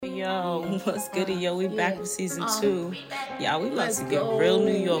Yo, what's goody, yo? We back with season 2. Y'all, we about to get real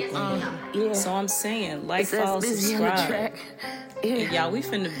New York on here. So I'm saying, like, follow, subscribe. And y'all, we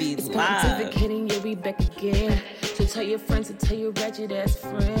finna be live. Yeah, we back again. So tell your friends and tell your wretched ass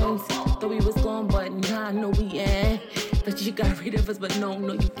friends. Thought we was gone, but nah, no, we ain't. That you got rid of us, but no,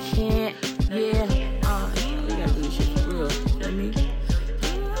 you can't. Yeah, we gotta do this shit for real. You know what I mean?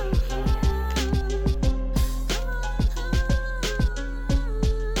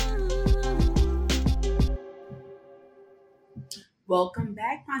 Welcome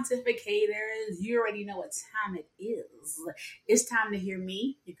back, Pontificators. You already know what time it is. It's time to hear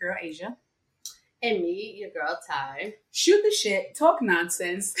me, your girl Asia. And me, your girl Ty. Shoot the shit, talk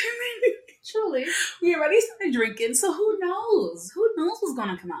nonsense. Truly. We already started drinking, so who knows? Who knows what's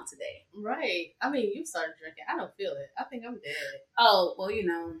gonna come out today? Right. I mean, you started drinking. I don't feel it. I think I'm dead. Oh, well, you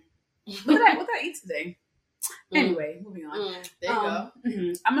know. What did I eat today? Anyway, moving on. There you go.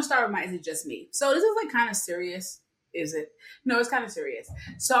 I'm gonna start with my Is It Just Me? So this is like kind of serious. Is it? No, it's kind of serious.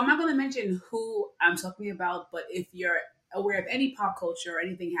 So I'm not going to mention who I'm talking about, but if you're aware of any pop culture or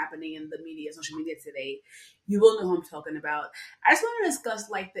anything happening in the media, social media today, you will know who I'm talking about. I just want to discuss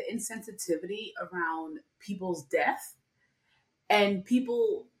like the insensitivity around people's death and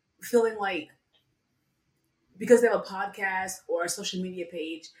people feeling like because they have a podcast or a social media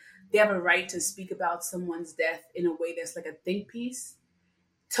page, they have a right to speak about someone's death in a way that's like a think piece.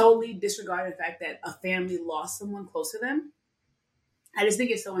 Totally disregarding the fact that a family lost someone close to them. I just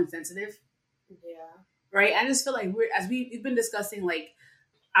think it's so insensitive. Yeah. Right? I just feel like we've been discussing like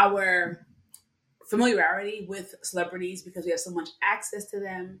our familiarity with celebrities because we have so much access to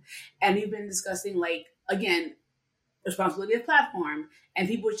them. And we've been discussing like, again, responsibility of platform. And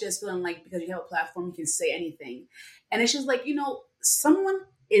people just feeling like because you have a platform, you can say anything. And it's just like, someone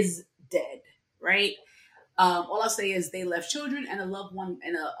is dead, right? All I'll say is they left children and a loved one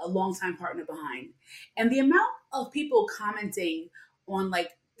and a longtime partner behind. And the amount of people commenting on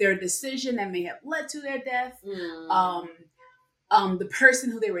like their decision that may have led to their death, the person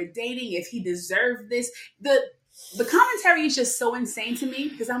who they were dating, if he deserved this, the commentary is just so insane to me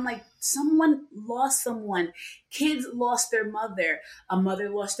because I'm like, someone lost someone. Kids lost their mother. A mother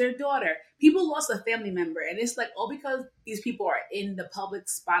lost their daughter. People lost a family member. And it's like, all because these people are in the public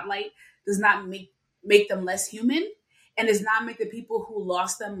spotlight does not make them less human, and does not make the people who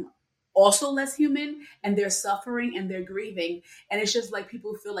lost them also less human, and they're suffering and they're grieving. And it's just like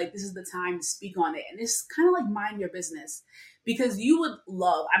people feel like this is the time to speak on it. And it's kind of like mind your business, because you would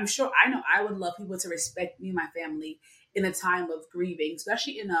love, I know I would love people to respect me and my family in a time of grieving,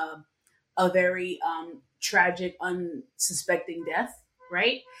 especially in a very tragic, unsuspecting death,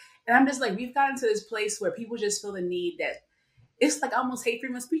 right? And I'm just like, we've gotten to this place where people just feel the need that it's like almost hate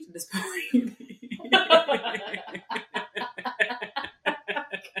freedom of speech at this point.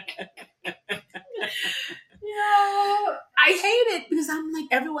 I hate it because I'm like,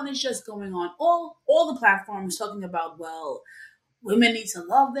 everyone is just going on all the platforms talking about, well, women need to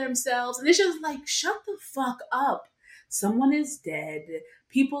love themselves. And it's just like, shut the fuck up. Someone is dead.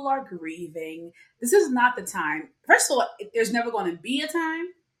 People are grieving. This is not the time. First of all, there's never going to be a time,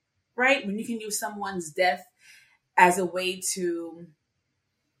 right, when you can use someone's death as a way to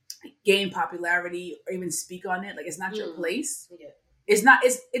gain popularity or even speak on it. Like, it's not your place. Yeah.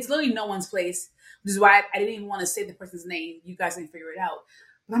 It's literally no one's place, which is why I didn't even want to say the person's name. You guys can figure it out.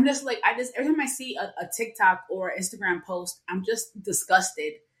 But I'm just like, every time I see a TikTok or Instagram post, I'm just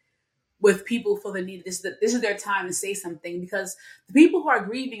disgusted with people for the need. This is their time to say something, because the people who are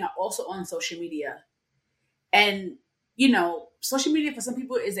grieving are also on social media. And, social media for some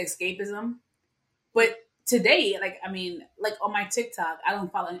people is escapism. But today, like on my TikTok, I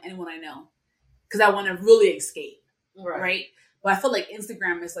don't follow anyone I know because I want to really escape, right? But I feel like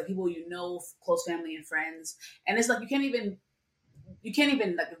Instagram is like people close family and friends, and it's like you can't even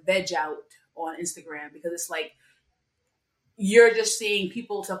like veg out on Instagram because it's like you're just seeing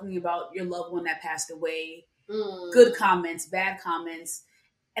people talking about your loved one that passed away, good comments, bad comments,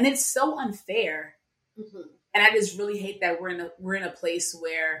 and it's so unfair. Mm-hmm. And I just really hate that we're in a place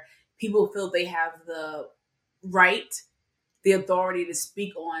where people feel they have the right, the authority to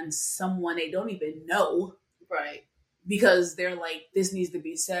speak on someone they don't even know. Right. Because they're like, this needs to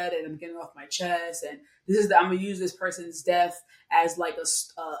be said and I'm getting off my chest. And I'm going to use this person's death as like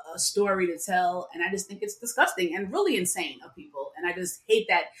a story to tell. And I just think it's disgusting and really insane of people. And I just hate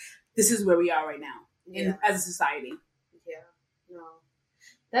that this is where we are right now as a society. Yeah. No.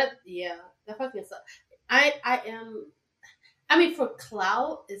 That fucking sucks. For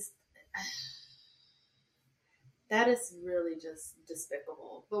clout that is really just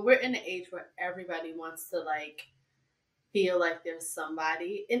despicable. But we're in an age where everybody wants to like feel like there's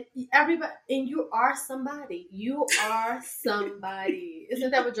somebody, and everybody, and you are somebody. You are somebody.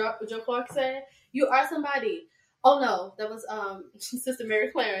 Isn't that what Joe Clark said? You are somebody. Oh no, that was Sister Mary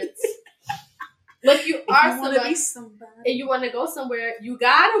Clarence. Like you are somebody, and you want to go somewhere. You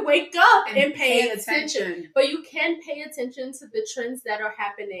gotta wake up and pay attention. But you can pay attention to the trends that are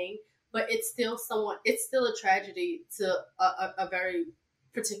happening. But it's still a tragedy to a very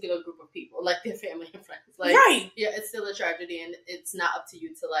particular group of people, like their family and friends. Like, right? Yeah, it's still a tragedy, and it's not up to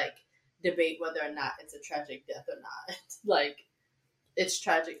you to like debate whether or not it's a tragic death or not. Like, it's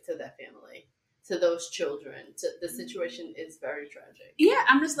tragic to that family, to those children. The situation is very tragic. Yeah,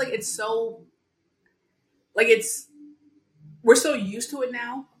 I'm just like, it's so, like, we're so used to it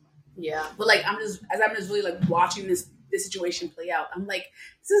now. Yeah, but like, I'm just really like watching this situation play out. I'm like,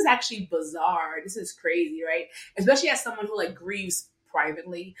 this is actually bizarre. This is crazy, right? Especially as someone who like grieves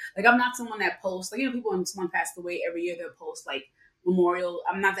privately. Like, I'm not someone that posts, like, you know, people when someone passed away every year, they'll post like memorial.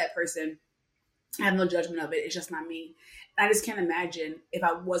 I'm not that person. I have no judgment of it. It's just not me. And I just can't imagine if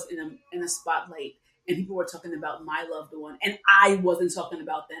I was in a spotlight and people were talking about my loved one and I wasn't talking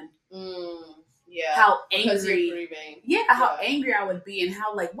about them. Yeah. How angry. Yeah, how angry I would be and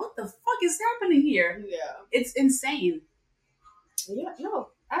how like, what the fuck is happening here? Yeah. It's insane. Yeah, no,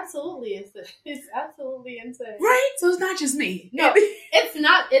 absolutely. It's absolutely insane. Right? So it's not just me. No, it's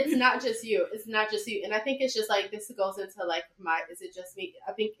not just you. It's not just you. And I think it's just like, this goes into like is it just me?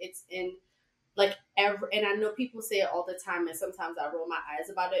 I think it's in like and I know people say it all the time, and sometimes I roll my eyes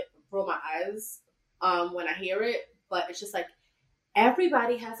when I hear it, but it's just like,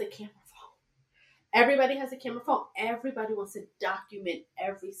 everybody has a camera phone. Everybody has a camera phone. Everybody wants to document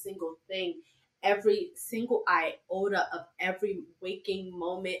every single thing, every single iota of every waking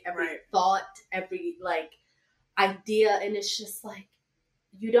moment, every thought, every like idea. And it's just like,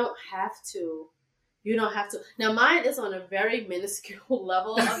 you don't have to. You don't have to. Now, mine is on a very minuscule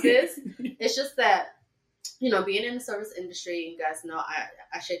level of this. It's just that, you know, being in the service industry, you guys know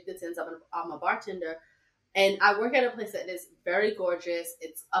I shake the tins. I'm a bartender. And I work at a place that is very gorgeous.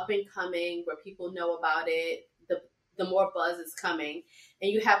 It's up and coming, where people know about it. The more buzz is coming.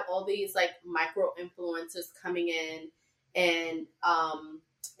 And you have all these like micro influencers coming in, and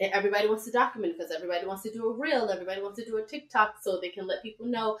everybody wants to document, because everybody wants to do a reel. Everybody wants to do a TikTok so they can let people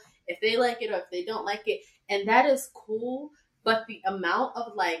know if they like it or if they don't like it. And that is cool. But the amount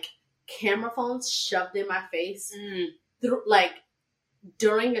of like camera phones shoved in my face through like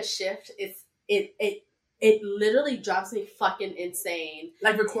during a shift, it literally drives me fucking insane.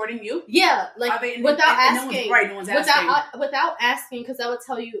 Like recording you? Yeah, like without asking. No one's asking. Without asking, because I would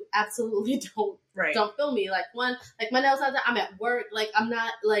tell you absolutely don't film me. Like my nails are done, I'm at work. Like, I'm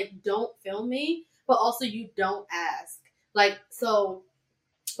not like, don't film me. But also, you don't ask. Like, so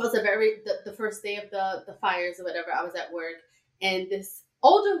it was the first day of the fires or whatever. I was at work, and this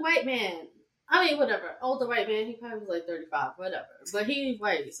older white man. I mean, whatever. Older white man. He probably was like 35, whatever. But he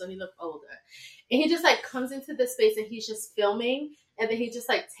white, so he looked older. And he just like comes into this space and he's just filming. And then he just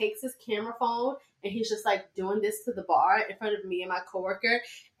like takes his camera phone and he's just like doing this to the bar in front of me and my coworker.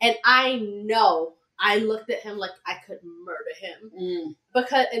 And I know I looked at him like I could murder him.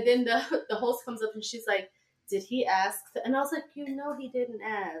 And then the host comes up and she's like, did he ask? And I was like, you know, he didn't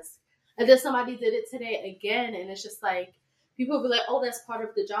ask. And then somebody did it today again. And it's just like, people will be like, "Oh, that's part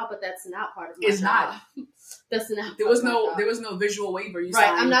of the job," but that's not part of my job. It's not. That's not. There was no visual waiver. You right.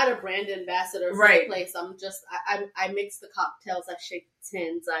 signed. I'm not a brand ambassador for the place. I'm just. I mix the cocktails. I shake the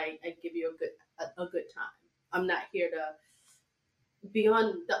tins. I give you a good time. I'm not here to be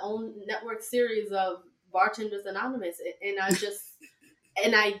on the own network series of Bartenders Anonymous, and I just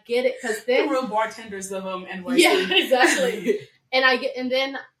and I get it, because then the real bartenders of NYC. Yeah, exactly. And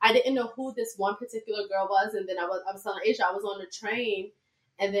then I didn't know who this one particular girl was, and then I was telling Asia, I was on the train,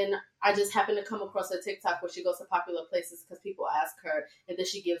 and then I just happened to come across her TikTok where she goes to popular places because people ask her, and then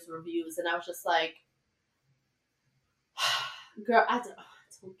she gives reviews, and I was just like, girl, I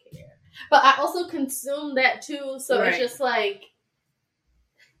don't care. But I also consume that too, so It's just like,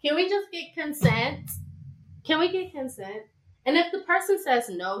 can we just get consent? Can we get consent? And if the person says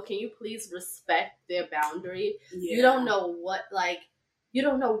no, can you please respect their boundary? Yeah. You don't know what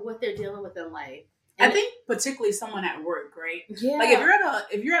they're dealing with in life. And I think particularly someone at work, right? Yeah. Like if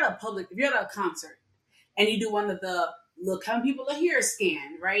you're at a concert and you do one of the look how many people are here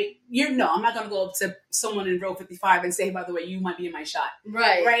scan, right? I'm not gonna go up to someone in row 55 and say, hey, by the way, you might be in my shot.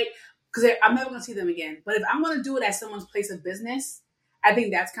 Right. Right? Because I'm never gonna see them again. But if I'm gonna do it at someone's place of business, I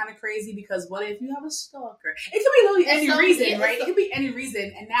think that's kind of crazy, because what if you have a stalker? It could be literally any reason, right? It could be any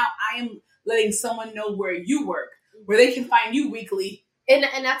reason. And now I am letting someone know where you work, where they can find you weekly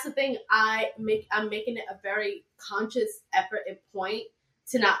And that's the thing. I'm making it a very conscious effort and point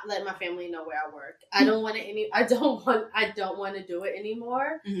to not let my family know where I work. I don't want to do it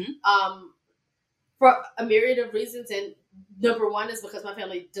anymore. For a myriad of reasons, and number one is because my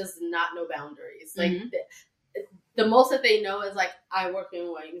family does not know boundaries. Like the most that they know is like, I work in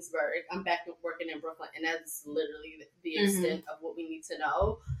Williamsburg, I'm back working in Brooklyn, and that's literally the extent of what we need to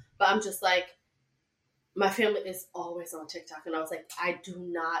know. But I'm just like, my family is always on TikTok, and I was like, I do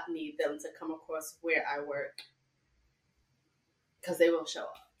not need them to come across where I work, because they will show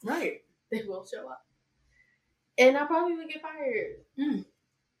up. Right. They will show up. And I probably would get fired.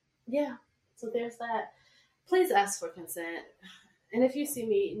 Yeah. So there's that. Please ask for consent. And if you see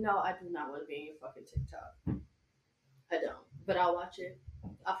me, no, I do not want to be in your fucking TikTok. I don't. But I'll watch it.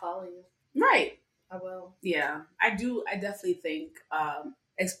 I'll follow you. Right. I will. Yeah. I do. I definitely think, I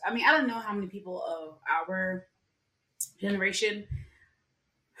mean, I don't know how many people of our generation,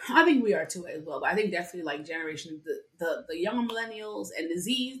 I think we are too as well, but I think definitely like generation, the younger millennials and the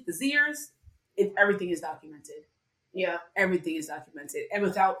Zers, everything is documented. Yeah. Everything is documented. And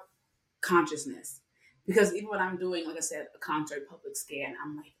without consciousness, because even when I'm doing, like I said, a concert public scan,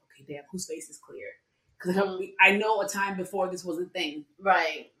 I'm like, okay, damn, whose face is clear? Because I know a time before this was a thing,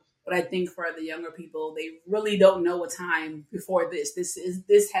 right? But I think for the younger people, they really don't know a time before this.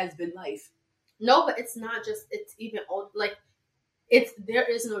 This has been life. No, but it's not just. It's even old. Like there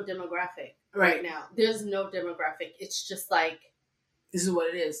is no demographic right now. There's no demographic. It's just like, this is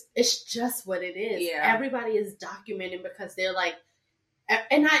what it is. It's just what it is. Yeah. Everybody is documenting because they're like.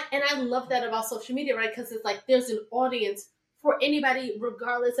 And I love that about social media, right? Because it's like there's an audience for anybody,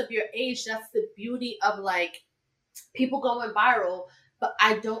 regardless of your age. That's the beauty of like people going viral. But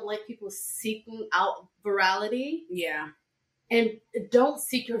I don't like people seeking out virality. Yeah. And don't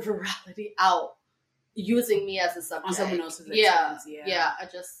seek your virality out using me as a subject. On someone else's expense. Yeah. I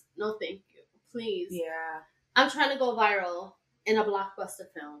just, no thank you. Please. Yeah. I'm trying to go viral in a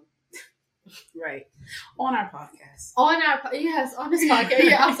blockbuster film. Right. On our podcast. On this podcast.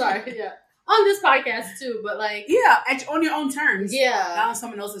 Yeah, I'm sorry. Yeah. On this podcast too, but like. Yeah, on your own terms. Yeah. Not on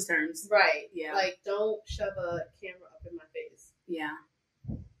someone else's terms. Right. Yeah. Like, don't shove a camera up in my face. Yeah.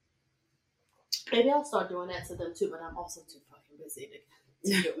 Maybe I'll start doing that to them too, but I'm also too fucking busy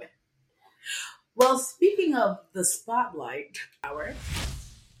to do it. Well, speaking of the spotlight hour,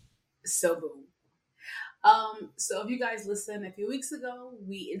 so boom. So if you guys listened a few weeks ago,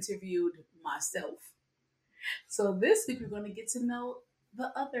 we interviewed myself. So this week we're going to get to know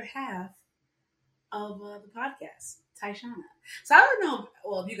the other half of the podcast, Tyshana. So I don't know,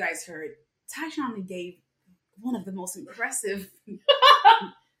 well, if you guys heard, Tyshana gave one of the most impressive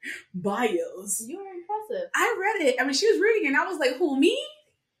bios. You were impressive. I read it. I mean, she was reading it and I was like, who, me?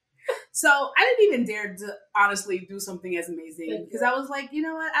 So I didn't even dare to honestly do something as amazing because I was like, you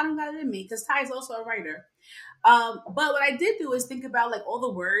know what? I don't got it in me because Ty is also a writer. But what I did do is think about like all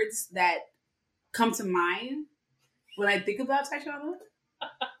the words that come to mind when I think about Tyshana.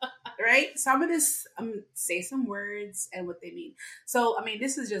 Right? So I'm going to say some words and what they mean. So, I mean,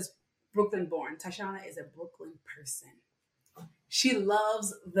 this is just Brooklyn born. Tyshana is a Brooklyn person. She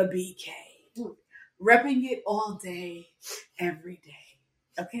loves the BK. Repping it all day, every day.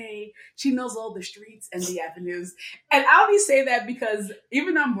 Okay, she knows all the streets and the avenues, and I only say that because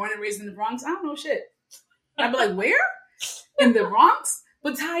even though I'm born and raised in the Bronx, I don't know shit. I'd be like, where? In the Bronx?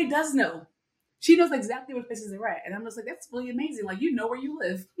 But Ty does know. She knows exactly what places they're at, and I'm just like, that's really amazing. Like, you know where you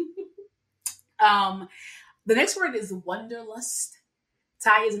live. The next word is wanderlust.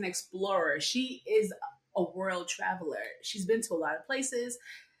 Ty is an explorer. She is a world traveler. She's been to a lot of places.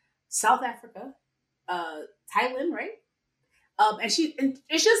 South Africa, Thailand, right? And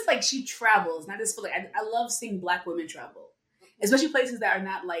it's just like she travels. And I just feel like I love seeing Black women travel, especially places that are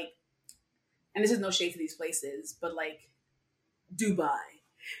not like, and this is no shade to these places, but like Dubai.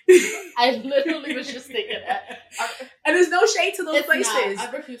 I literally was just thinking that. And there's no shade to those places.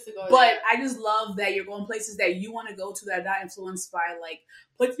 Not. I refuse to go but there. I just love that you're going places that you want to go to that are not influenced by like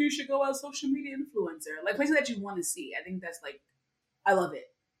places you should go as social media influencer, like places that you want to see. I think that's like, I love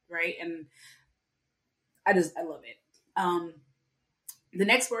it, right? And I love it. The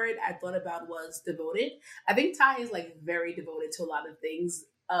next word I thought about was devoted. I think Ty is like very devoted to a lot of things.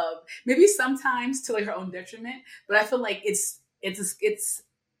 Maybe sometimes to like her own detriment, but I feel like it's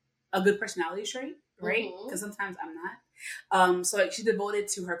a good personality trait, right? Because sometimes I'm not. So like she's devoted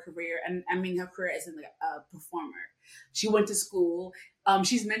to her career, and I mean her career as like a performer. She went to school.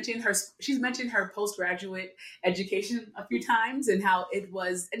 She's mentioned her postgraduate education a few times and how it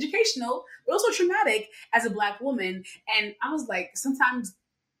was educational, but also traumatic as a Black woman. And I was like, sometimes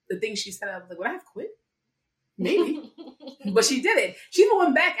the things she said, I was like, would I have quit? Maybe. But she did it. She even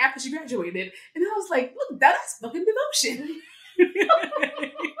went back after she graduated. And I was like, look, that's fucking devotion.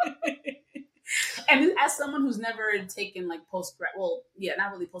 And as someone who's never taken like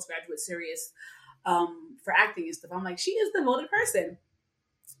not really postgraduate serious for acting and stuff, I'm like, she is a devoted person.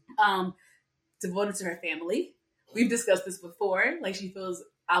 Devoted to her family. We've discussed this before. Like, she feels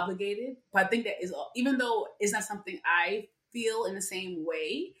obligated. But I think that is, even though it's not something I feel in the same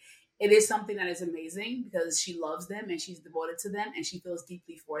way, it is something that is amazing because she loves them and she's devoted to them and she feels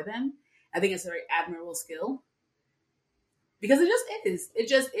deeply for them. I think it's a very admirable skill. Because it just is. It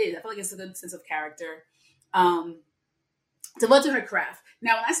just is. I feel like it's a good sense of character. Devoted to her craft.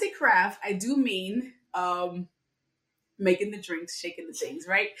 Now, when I say craft, I do mean making the drinks, shaking the things,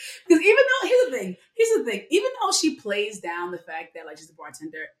 right? Because even though, here's the thing. Even though she plays down the fact that like she's a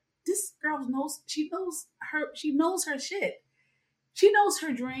bartender, this girl knows her shit. She knows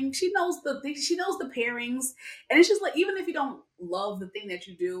her drink. She knows the things. She knows the pairings. And it's just like, even if you don't love the thing that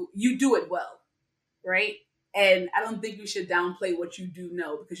you do it well, right? And I don't think you should downplay what you do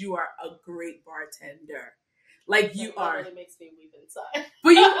know because you are a great bartender. Like, you are. It really makes me weep inside.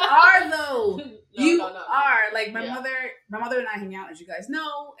 But you are, though. No. Are. Like, my mother and I hang out, as you guys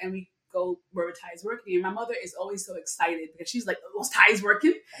know, and we go where Ty's working. And my mother is always so excited because she's like, was Ty's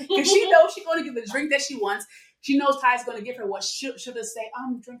working? Because she knows she's going to get the drink that she wants. She knows Ty's going to give her what she'll say.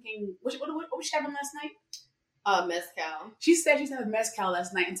 I'm drinking. What was she having last night? Mezcal. She said she's having mezcal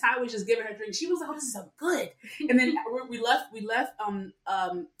last night, and Ty was just giving her drink. She was like, "Oh, this is so good." And then we left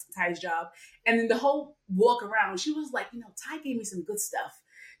Ty's job, and then the whole walk around, she was like, Ty gave me some good stuff.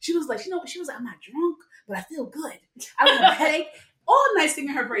 She was like, she was like, I'm not drunk, but I feel good. I don't have a headache. All night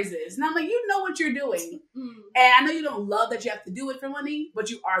singing her praises, and I'm like, you know what you're doing, and I know you don't love that you have to do it for money,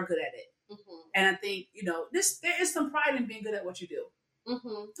 but you are good at it. Mm-hmm. And I think there is some pride in being good at what you do.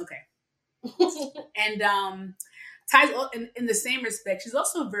 Mm-hmm. Okay. And Ty's in the same respect, she's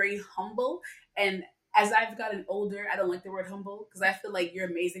also very humble. And as I've gotten older, I don't like the word humble because I feel like you're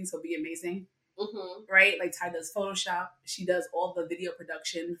amazing, so be amazing. Mm-hmm. Right? Like, Ty does Photoshop. She does all the video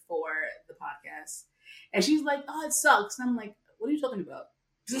production for the podcast. And she's like, oh, it sucks. And I'm like, what are you talking about?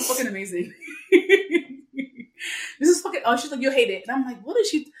 This is fucking amazing. This is fucking, she's like, you'll hate it. And I'm like, what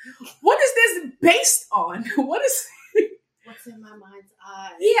is this based on? What's in my mind's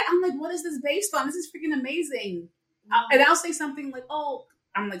eye? Yeah, I'm like, what is this based on? This is freaking amazing. And I'll say something like,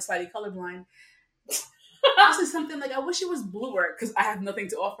 I'm like slightly colorblind. I'll say something like, I wish it was bluer because I have nothing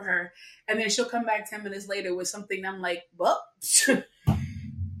to offer her. And then she'll come back 10 minutes later with something. I'm like, well, she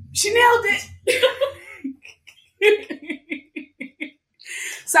nailed it.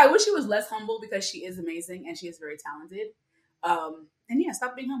 So I wish she was less humble because she is amazing and she is very talented. And yeah,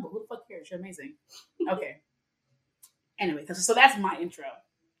 stop being humble. Who the fuck cares? You're amazing. Okay. Anyway, so that's my intro.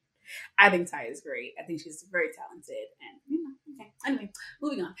 I think Ty is great. I think she's very talented. And, okay. Anyway,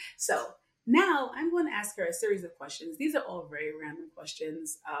 moving on. So now I'm going to ask her a series of questions. These are all very random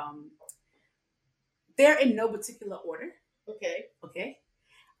questions. They're in no particular order. Okay. Okay.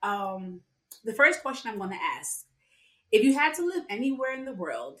 The first question I'm going to ask, if you had to live anywhere in the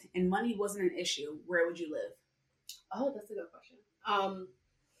world and money wasn't an issue, where would you live? Oh, that's a good question.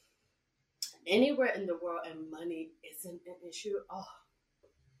 Anywhere in the world and money isn't an issue. Oh,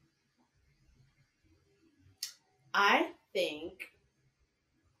 I think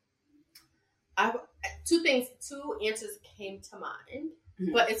two answers came to mind,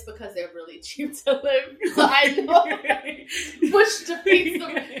 but it's because they're really cheap to live. So I know which defeats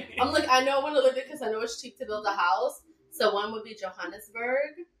them. I'm like, I know I want to live there because I know it's cheap to build a house. So one would be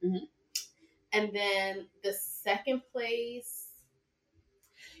Johannesburg, and then the second place.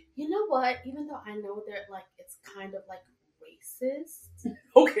 You know what? Even though I know they're like, it's kind of like racist.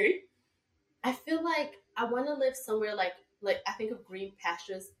 Okay. I feel like I want to live somewhere like I think of green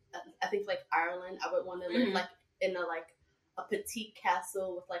pastures. I think like Ireland. I would want to live like in a petite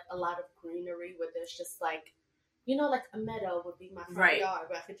castle with like a lot of greenery where there's just like, like a meadow would be my front yard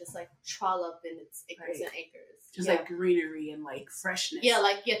where I could just like trollop in its acres and acres. Just like greenery and like freshness. Yeah,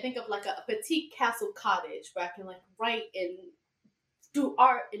 think of like a petite castle cottage where I can like write and do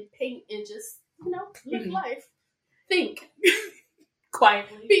art and paint and just, live life. Think.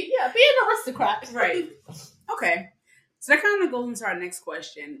 Quietly. Be an aristocrat. Right. Okay. So that kind of goes into our next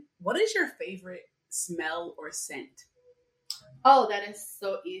question. What is your favorite smell or scent? Oh, that is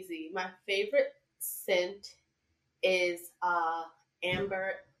so easy. My favorite scent is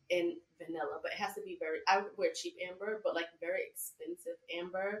amber and vanilla, but it has to be I would wear cheap amber, but like very expensive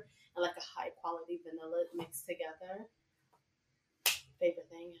amber and like a high quality vanilla mixed together. Favorite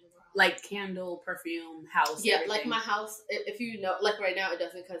thing in the world. Like candle, perfume, house. Yeah, everything. like my house, if you know, like right now it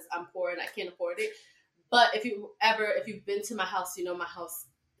doesn't because I'm poor and I can't afford it. But if you've been to my house, you know my house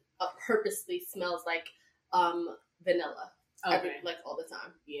purposely smells like vanilla. Okay. Like all the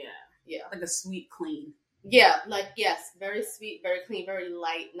time. Yeah. Like a sweet clean. Yeah, like yes, very sweet, very clean, very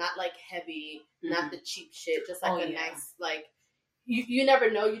light, not like heavy, not the cheap shit, just like nice, like you never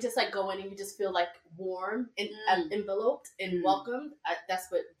know. You just like go in and you just feel like warm and enveloped and welcomed.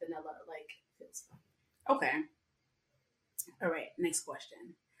 That's what vanilla like feels like. Okay. All right. Next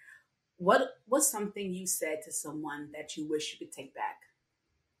question. What's something you said to someone that you wish you could take back?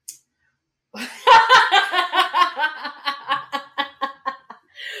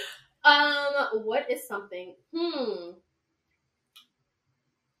 What is something?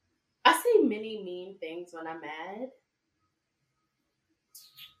 I say many mean things when I'm mad.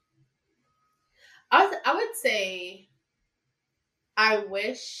 I would say I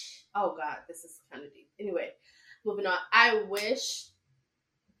wish. Oh God, this is kind of deep. Anyway, moving on. I wish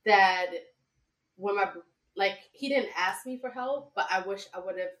that when he didn't ask me for help, but I wish I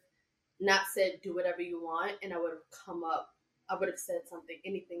would have not said do whatever you want, and I would have said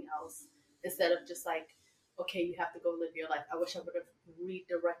anything else instead of just like, okay, you have to go live your life. I wish I would have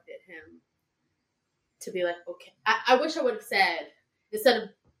redirected him to be like, okay. I wish I would have said, instead of,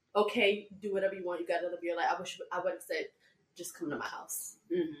 okay, do whatever you want, you gotta live your life. I wish I would have said, just come to my house.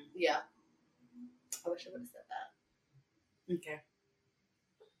 Mm-hmm. Yeah. I wish I would have said that. Okay.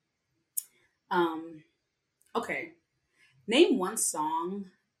 Okay. Name one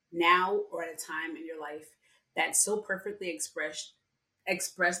song now or at a time in your life that so perfectly expressed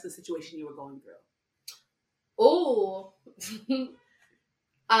the situation you were going through. Oh.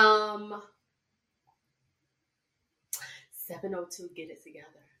 702 Get It Together.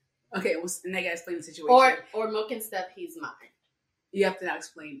 Okay, and I gotta explain the situation. Or Milk and Steph, He's Mine. You have to now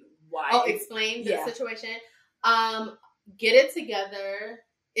explain why. Oh, explain the situation. Get It Together.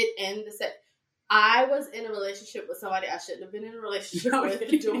 It ends the set. I was in a relationship with somebody I shouldn't have been in a relationship with,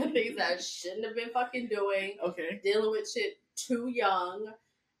 doing things I shouldn't have been fucking doing. Okay. Dealing with shit too young.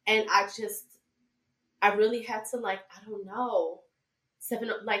 And I really had to I don't know.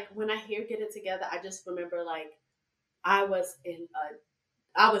 When I hear Get It Together, I just remember I was in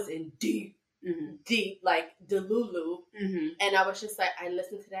deep, like Delulu. Mm-hmm. And I was just I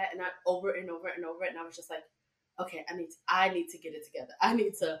listened to that and I over and over and over and I was just like, okay, I need to get it together. I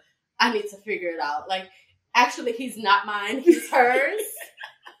need to figure it out. Actually, he's not mine. He's hers.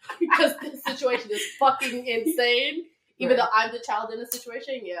 Because this situation is fucking insane. Even though I'm the child in the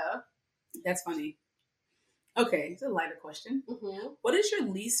situation, yeah. That's funny. Okay, it's a lighter question. Mm-hmm. What is your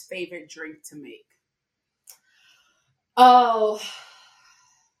least favorite drink to make? Oh,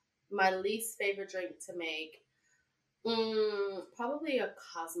 my least favorite drink to make? Probably a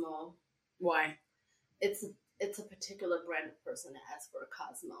Cosmo. Why? It's a particular brand of person that asks for a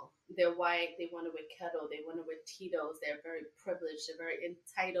Cosmo. They're white. They want to wear kettle. They want to wear Tito's. They're very privileged. They're very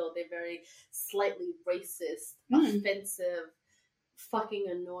entitled. They're very slightly racist, offensive, fucking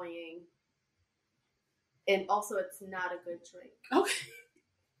annoying. And also, it's not a good drink. Okay.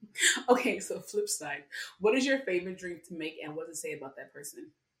 Okay, so flip side. What is your favorite drink to make and what does it say about that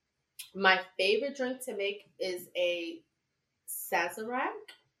person? My favorite drink to make is a Sazerac.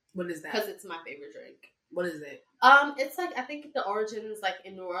 What is that? Because it's my favorite drink. What is it? It's I think the origin is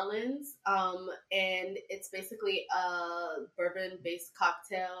in New Orleans. And it's basically a bourbon-based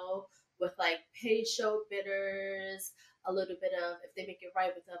cocktail with Peychaud bitters, a little bit of, if they make it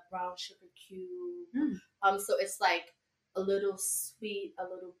right, with a brown sugar cube. So it's a little sweet, a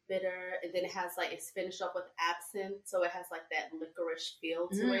little bitter, and then it has it's finished off with absinthe, so it has that licorice feel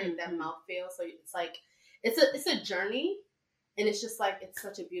to it, that mouth feel. So it's a journey, and it's just it's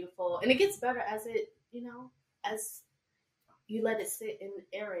such a beautiful, and it gets better as it, as you let it sit and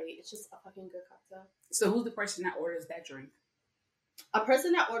aerate. It's just a fucking good cocktail. So who's the person that orders that drink? A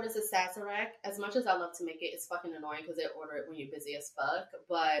person that orders a Sazerac, as much as I love to make it, it's fucking annoying because they order it when you're busy as fuck.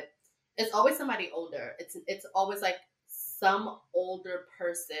 But it's always somebody older. It's always some older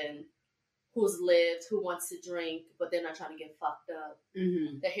person who's lived, who wants to drink, but they're not trying to get fucked up.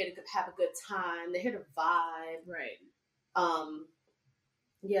 Mm-hmm. They're here to have a good time. They're here to vibe. Right.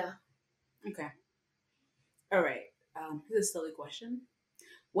 Yeah. Okay. All right. This is a silly question.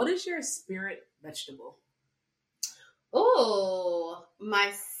 What is your spirit vegetable? Oh,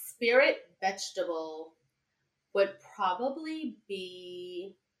 my spirit vegetable would probably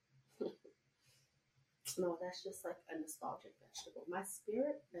be... No, that's just a nostalgic vegetable. My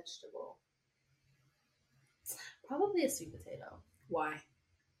spirit vegetable, probably a sweet potato. Why?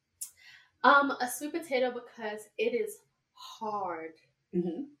 A sweet potato because it is hard.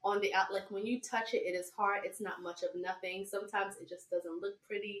 Mm-hmm. On the out, when you touch it, it is hard. It's not much of nothing. Sometimes it just doesn't look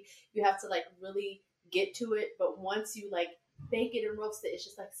pretty. You have to really get to it, but once you like bake it and roast it, it's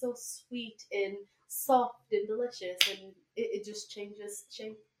just like so sweet and soft and delicious, and it just changes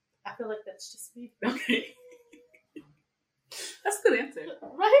shape. I feel like that's just me. Okay. That's a good answer.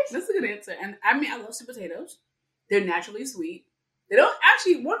 Right? That's a good answer. And I mean, I love sweet potatoes. They're naturally sweet. They don't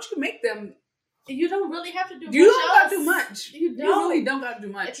actually, once you make them, you don't really have to do much. You don't got to do much. You really don't got to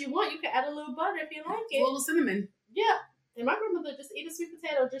do much. If you want, you can add a little butter if you like it. A little cinnamon. Yeah. And my grandmother just eat a sweet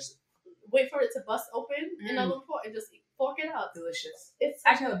potato, just wait for it to bust open in a little fork and just fork it up. Delicious. It's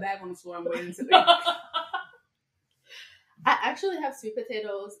I actually have a bag on the floor. I'm waiting to I actually have sweet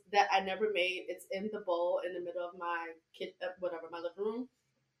potatoes that I never made. It's in the bowl in the middle of my my living room,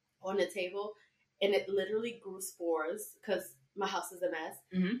 on the table, and it literally grew spores because my house is a mess.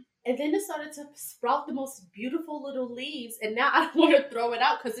 Mm-hmm. And then it started to sprout the most beautiful little leaves, and now I don't want to throw it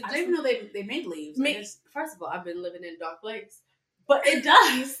out because it just... I didn't even know they made leaves. First of all, I've been living in a dark place, but it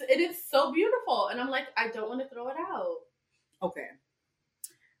does, and it's so beautiful. And I'm like, I don't want to throw it out. Okay.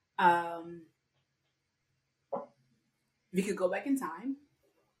 If you could go back in time,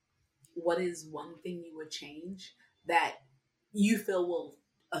 what is one thing you would change that you feel will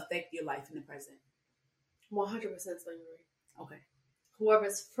affect your life in the present? 100% slavery. Okay.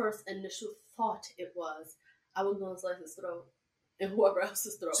 Whoever's first initial thought it was, I was going to slice his throat, and whoever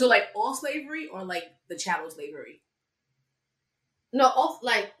else's throat. So, like, all slavery or, like, the chattel slavery? No, all,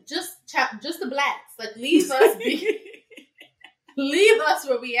 like, just the blacks. Like, leave us be. Leave us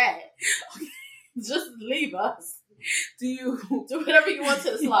where we at. Okay. Just leave us. Do whatever you want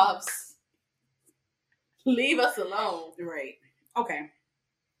to the Slavs. Leave us alone. Right. Okay.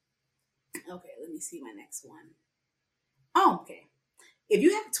 Okay, let me see my next one. Oh, okay. If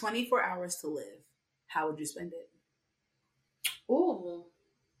you had 24 hours to live, how would you spend it? Ooh.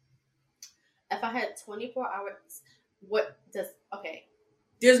 If I had 24 hours, okay.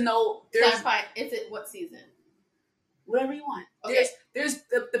 Is it what season? Whatever you want. Okay. There's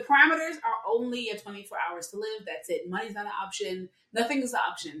the parameters are only at 24 hours to live. That's it. Money's not an option. Nothing is an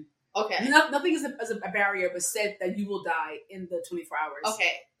option. Okay. Nothing is a barrier, but said that you will die in the 24 hours.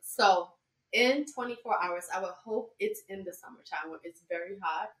 Okay. So in 24 hours, I would hope it's in the summertime when it's very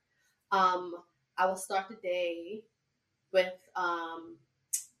hot. I will start the day with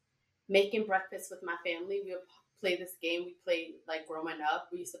making breakfast with my family. We'll play this game we played like growing up.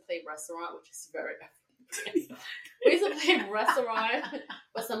 We used to play restaurant, which is very we used to play restaurant,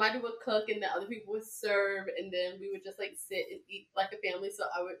 but somebody would cook and the other people would serve, and then we would just like sit and eat like a family. So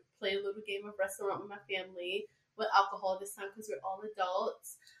I would play a little game of restaurant with my family with alcohol this time because we're all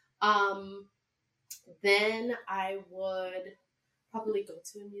adults. Then I would probably go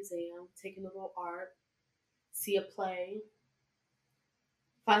to a museum, take a little art, see a play,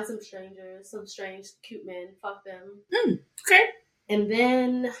 find some strangers, some strange cute men, fuck them. Okay. And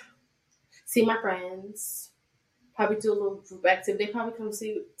then see my friends, probably do a little group activity. They probably come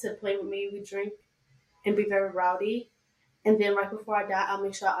to play with me. We drink and be very rowdy. And then right before I die, I'll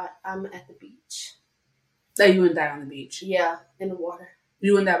make sure I'm at the beach. That you wouldn't die on the beach? Yeah, in the water.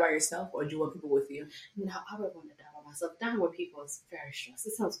 You wouldn't die by yourself, or do you want people with you? No, I would want to die by myself. Dying with people is very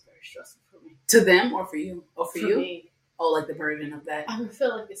stressful. It sounds very stressful for me. To them or for you? Or for you? Me. Oh, like the burden of that. I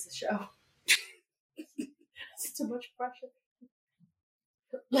feel like it's a show. It's too much pressure.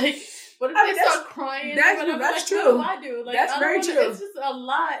 Like, what if they start crying? That's true. What do I do? Like, that's very true. It's just a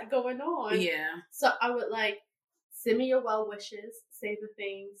lot going on. Yeah. So I would send me your well wishes, say the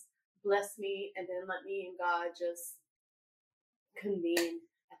things, bless me, and then let me and God just convene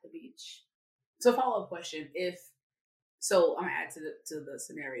at the beach. So follow-up question: I'm gonna add to the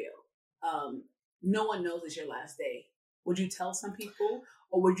scenario. No one knows it's your last day. Would you tell some people,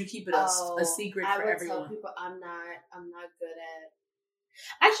 or would you keep it a secret for everyone? I would tell people I'm not good at.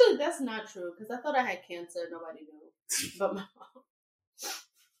 Actually, that's not true because I thought I had cancer. Nobody knew, but my mom.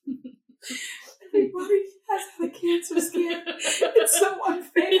 Everybody has had a cancer scare. It's so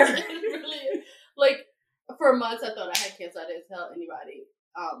unfair. It really is. Like for months, I thought I had cancer. I didn't tell anybody.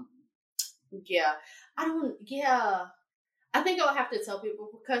 I think I would have to tell people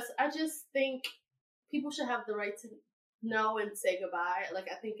because I just think people should have the right to know and say goodbye. Like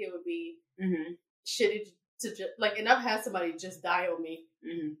I think it would be shitty to just and I've had somebody just die on me,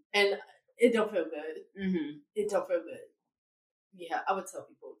 and it don't feel good. It don't feel good. Yeah, I would tell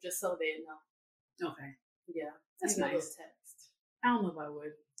people just so they know. Okay. Yeah, that's nice. Text. I don't know if I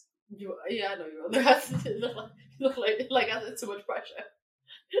would. I know you would. look like I said too much pressure.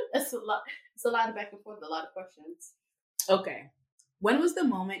 That's a lot. It's a lot of back and forth. A lot of questions. Okay. When was the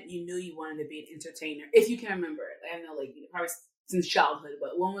moment you knew you wanted to be an entertainer? If you can remember it. I know, probably since childhood,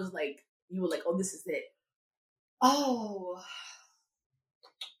 but when was you were like, oh, this is it? Oh,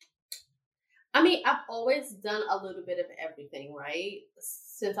 I mean, I've always done a little bit of everything, right?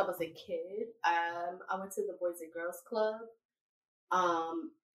 Since I was a kid, I went to the Boys and Girls Club,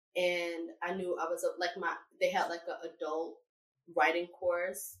 and I knew I was they had like an adult writing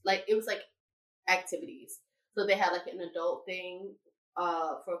course, like it was like activities. So they had like an adult thing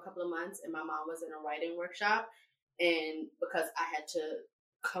for a couple of months, and my mom was in a writing workshop, and because I had to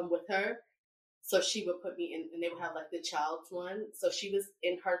come with her, so she would put me in, and they would have like the child's one. So she was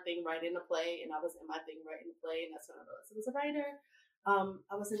in her thing writing a play, and I was in my thing writing a play, and that's when I realized I was a writer.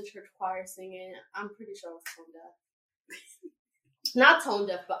 I was in the church choir singing. I'm pretty sure I was tone deaf. Not tone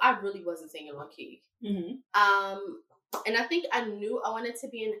deaf, but I really wasn't singing on key. Mm-hmm. And I think I knew I wanted to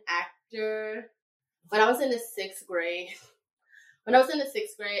be an actor when I was in the 6th grade. When I was in the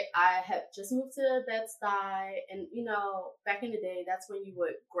 6th grade, I had just moved to Bed-Stuy, and you know, back in the day, that's when you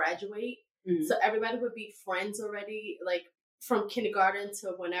would graduate. Mm-hmm. So everybody would be friends already, like from kindergarten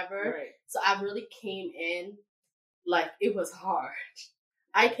to whenever. Right. So I really came in, like it was hard.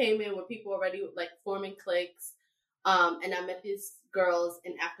 I came in with people already like forming cliques, and I met these girls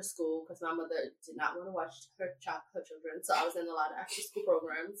in after school because my mother did not want to watch her children, so I was in a lot of after school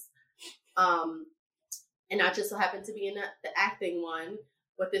programs. And I just so happened to be in the acting one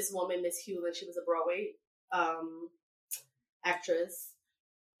with this woman, Miss Hewlin. She was a Broadway actress.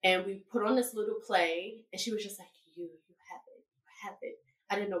 And we put on this little play, and she was just like, you have it.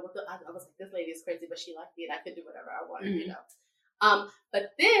 I didn't know I was like, this lady is crazy, but she liked me, and I could do whatever I wanted, you know.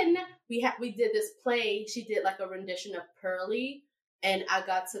 But then we did this play. She did like a rendition of Pearly, and I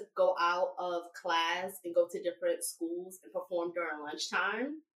got to go out of class and go to different schools and perform during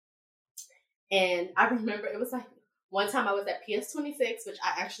lunchtime. And I remember it was like one time I was at PS 26, which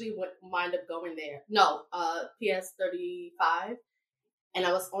I actually wind up going there. No, PS 35. And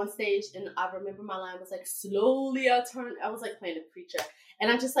I was on stage, and I remember my line was like, slowly I was like playing a preacher.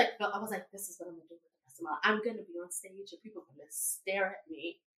 And I just like felt, I was like, this is what I'm going to do with the rest of my life. I'm going to be on stage, and people are going to stare at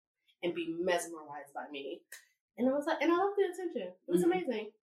me and be mesmerized by me. And I was like, and I loved the attention. It was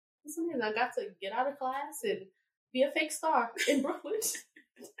amazing. It was amazing. I got to get out of class and be a fake star in Brooklyn.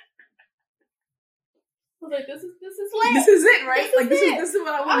 I was like, this is lit. This is it, right? This is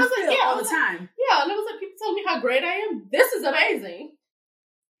what I want to feel all the time. Yeah, and I was like, people tell me how great I am. This is amazing.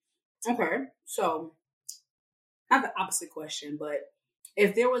 Okay, so not the opposite question, but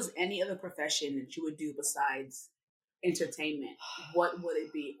if there was any other profession that you would do besides entertainment, what would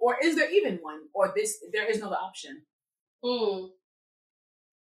it be? Or is there even one? Or there is no other option?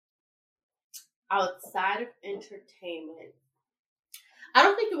 Outside of entertainment, I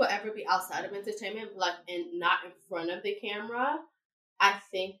don't think it will ever be outside of entertainment, like not in front of the camera. I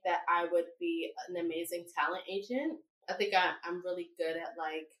think that I would be an amazing talent agent. I think I'm really good at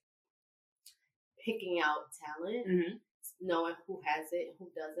like picking out talent, knowing who has it and who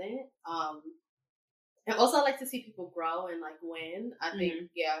doesn't. And also I like to see people grow and like win. I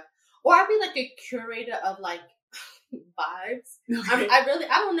think, or I'd be like a curator of like vibes. Okay. I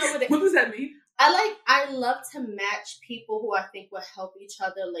don't know what does that mean? I love to match people who I think will help each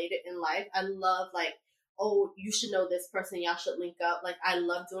other later in life. I love like, oh, you should know this person, y'all should link up. Like I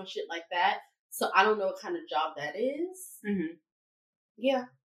love doing shit like that. So I don't know what kind of job that is. Yeah.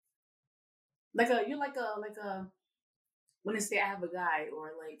 You're like a when they say I have a guy,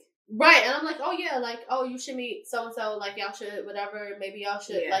 or like, right. And I'm like, oh yeah, like, oh, you should meet so and so, like y'all should whatever, maybe y'all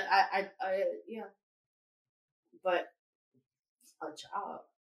should like I yeah. But a job,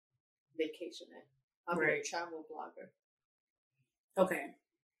 vacationing. I'm a travel blogger. Okay.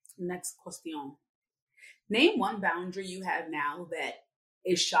 Next question. Name one boundary you have now that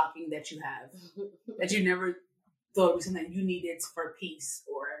is shocking that you have. That you never thought was something you needed for peace,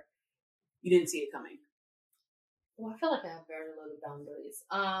 or you didn't see it coming. Well, I feel like I have very little boundaries.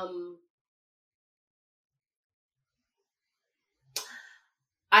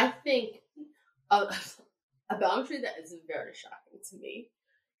 I think a boundary that is very shocking to me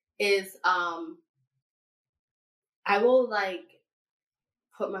is I will like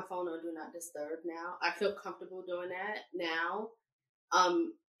put my phone on do not disturb now. I feel comfortable doing that now.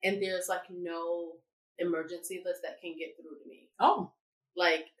 And there's like no emergency list that can get through to me. Oh.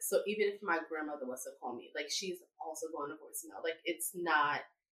 Like, so even if my grandmother was to call me, like, she's also going to voicemail. Like, it's not,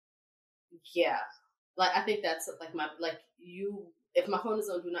 Like, I think that's, like, if my phone is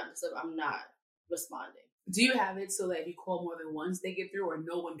on Do Not Disturb, I'm not responding. Do you have it so that if you call more than once, they get through, or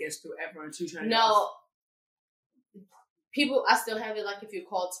no one gets through ever until you turn it off? No. I still have it, like, if you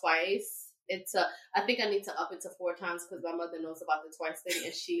call twice, I think I need to up it to 4 times because my mother knows about the twice thing,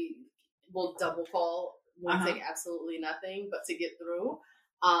 and she will double call. Won't take absolutely nothing but to get through.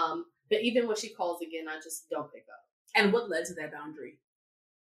 But even when she calls again, I just don't pick up. And what led to that boundary?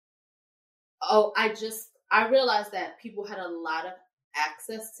 Oh, I realized that people had a lot of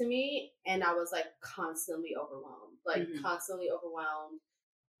access to me, and I was like constantly overwhelmed,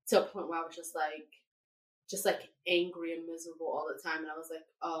 to a point where I was just like angry and miserable all the time. And I was like,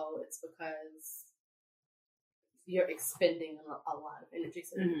 oh, it's because you're expending a lot of energy,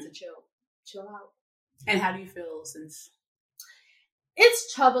 so you need to chill out. And how do you feel since?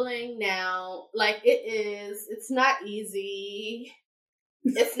 It's troubling now. Like, it is. It's not easy.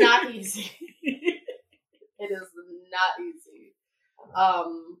 It's not easy. It is not easy.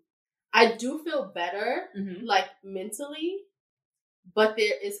 I do feel better, like, mentally, but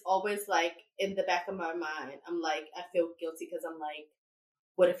there is always, like, in the back of my mind, I'm like, I feel guilty because I'm like,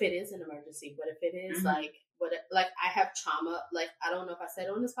 what if it is an emergency? What if it is, like, I have trauma. Like, I don't know if I said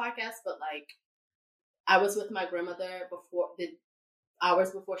it on this podcast, but, like, I was with my grandmother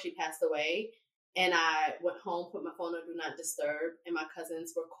hours before she passed away, and I went home, put my phone on Do Not Disturb, and my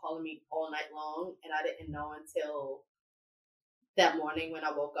cousins were calling me all night long, and I didn't know until that morning when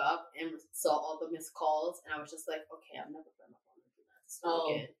I woke up and saw all the missed calls, and I was just like, okay, I've never put my phone on Do Not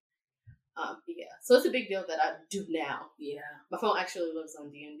Disturb again. Yeah, so it's a big deal that I do now. Yeah, my phone actually lives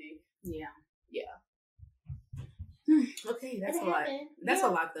on D&D. Yeah. Okay, that's a lot. That's a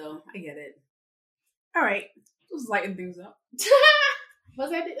lot, though. I get it. All right, just lighten things up.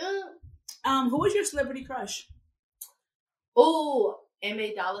 What's that? Who was your celebrity crush? Oh,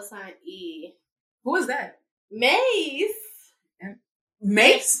 M.A$E. Who was that? Mace.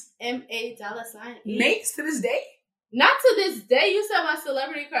 Mace? M.A$E. Mace to this day? Not to this day. You said my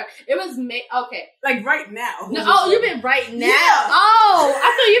celebrity crush. It was Mace. Okay. Like right now. No, you meant right now? Yeah. Oh, I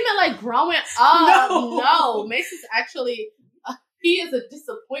thought you meant like growing up. No. Mace is actually, he is a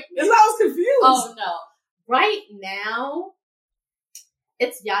disappointment. That's why I was confused. Oh, no. Right now,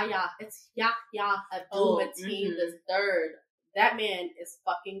 it's Yahya. It's Yahya Abdul-Mateen III. That man is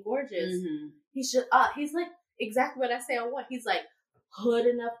fucking gorgeous. He's just, he's like exactly what I say I want. He's like hood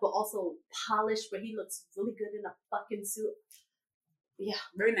enough, but also polished, but he looks really good in a fucking suit. Yeah.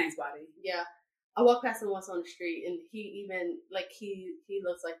 Very nice body. Yeah. I walked past him once on the street, and he even, like, he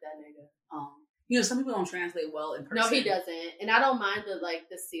looks like that nigga. You know, some people don't translate well in person. No, he doesn't. And I don't mind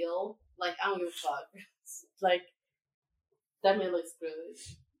the seal. Like, I don't give a fuck. Like, that man looks good.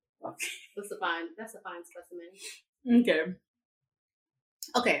 Okay. That's a fine specimen.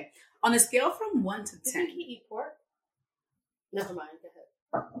 Okay. On a scale from 1 to 10. Did he eat pork? Never mind. Go ahead.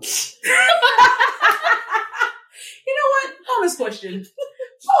 You know what? Bonus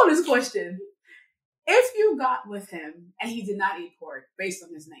question. If you got with him and he did not eat pork based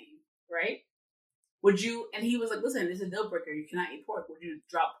on his name, right? Would you, and he was like, listen, this is a deal breaker. You cannot eat pork. Would you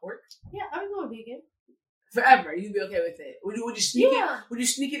drop pork? Yeah, I'm going vegan. Forever. You'd be okay with it. Would you sneak it? Would you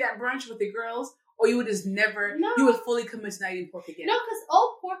sneak it at brunch with the girls? Or you would just never, you would fully commit to not eating pork again? No, because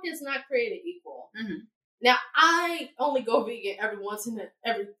all pork is not created equal. Now, I only go vegan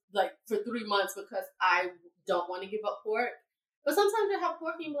for 3 months because I don't want to give up pork. But sometimes I have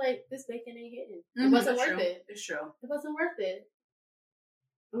pork and you're like, this bacon ain't hitting. It wasn't worth it. It's true. It wasn't worth it.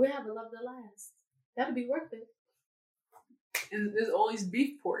 We have a love that lasts. That'd be worth it. And there's always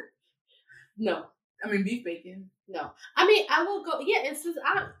beef pork. No. I mean, beef bacon. No. I mean, I will go, and since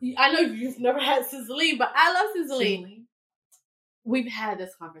I know you've never had sizzling, but I love sizzling. We've had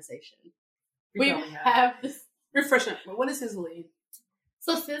this conversation. We have this. Refreshment. What is sizzling?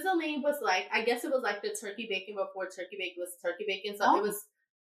 So sizzling was like, I guess it was like the turkey bacon before turkey bacon was turkey bacon. So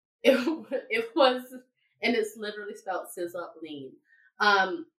it was, and it's literally spelled sizzling.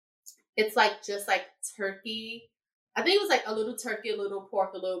 It's like just like turkey. I think it was like a little turkey, a little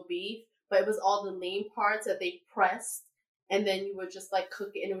pork, a little beef, but it was all the lean parts that they pressed, and then you would just like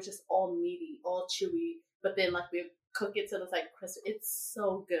cook it, and it was just all meaty, all chewy. But then like we cook it till it's like crisp. It's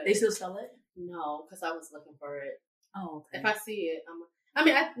so good. They still sell it? No, because I was looking for it. Oh, okay. If I see it,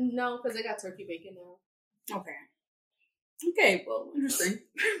 no, because they got turkey bacon now. Okay, well, interesting.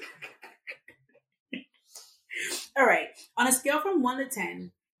 All right. On a scale from 1 to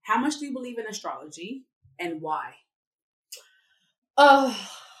 10, how much do you believe in astrology and why?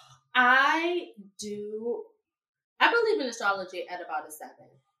 I believe in astrology at about a 7.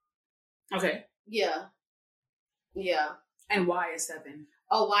 Okay. Yeah. And why a 7?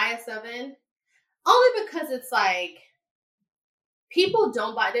 Oh, why a 7? Only because it's like, people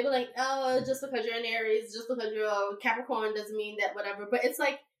don't buy. They be like, oh, just because you're an Aries, just because you're a Capricorn doesn't mean that whatever. But it's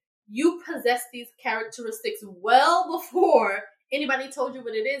like, you possess these characteristics well before anybody told you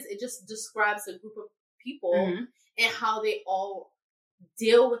what it is. It just describes a group of people and how they all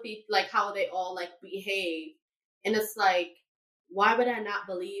deal with it, like how they all like behave. And it's like, why would I not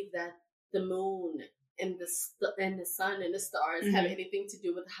believe that the moon and the sun and the stars have anything to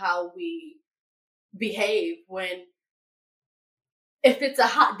do with how we behave when if it's a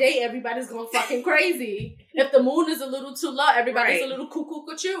hot day, everybody's going fucking crazy. If the moon is a little too low, everybody's a little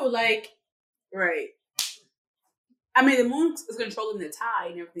cuckoo. Like, right. I mean, the moon is controlling the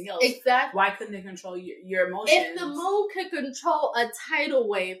tide and everything else. Exactly. Why couldn't it control your emotions? If the moon can control a tidal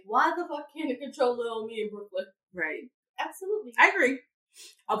wave, why the fuck can't it control little me in Brooklyn? Right. Absolutely. I agree.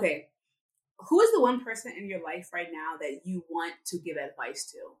 Okay. Who is the one person in your life right now that you want to give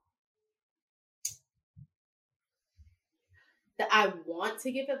advice to? That I want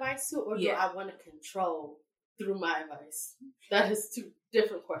to give advice to, or do I want to control through my advice? That is two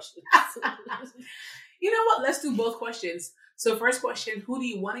different questions. You know what? Let's do both questions. So first question, who do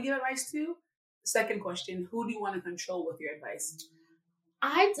you want to give advice to? Second question, who do you want to control with your advice?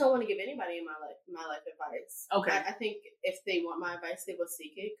 I don't want to give anybody in my life advice. Okay. I think if they want my advice, they will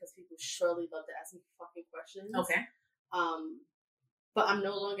seek it because people surely love to ask me fucking questions. Okay. But I'm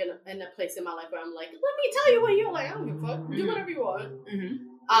no longer in a place in my life where I'm like, let me tell you what you're like. I don't give a fuck. Mm-hmm. Do whatever you want.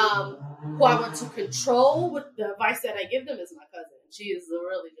 Mm-hmm. Who I want to control with the advice that I give them is my cousin. She is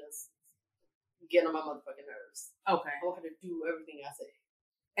really just getting on my motherfucking nerves. Okay. I want her to do everything I say.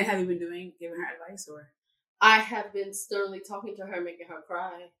 And have you been giving her advice or? I have been sternly talking to her, making her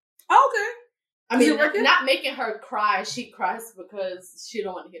cry. Oh, okay. I mean, not making her cry. She cries because she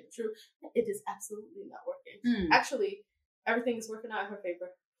don't want to hear the truth. It is absolutely not working. Actually, everything is working out in her favor.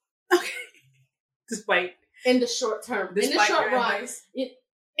 Okay. Despite in the short term, in the short run,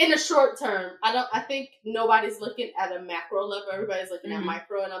 in the short term, I think nobody's looking at a macro level. Everybody's looking at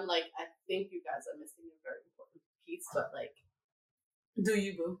micro, and I'm like, I think you guys are missing a very important piece. But like, do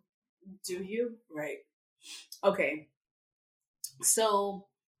you, boo? Do you? Right. Okay. So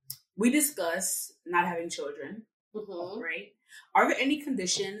we discussed not having children, right? Are there any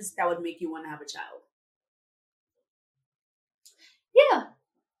conditions that would make you want to have a child? Yeah.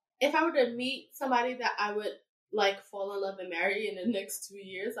 If I were to meet somebody that I would like fall in love and marry in the next 2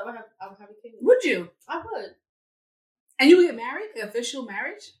 years, I would have a kid. Would you? I would. And you would get married? Official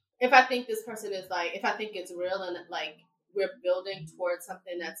marriage? If I think this person is like, if I think it's real and like we're building towards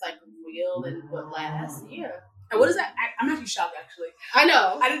something that's like real and would last, yeah. And what is that? I'm actually shocked, actually. I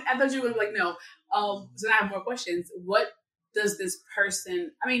know. I thought you were like, no. So now I have more questions. What does this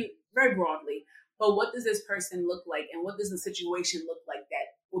person, I mean, very broadly, but what does this person look like? And what does the situation look like that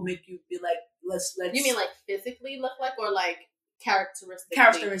will make you be like, let's. You mean like physically look like or like characteristics?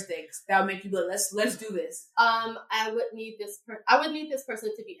 Characteristics that would make you be like, let's do this. I would need this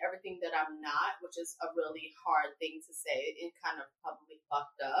person to be everything that I'm not, which is a really hard thing to say and kind of probably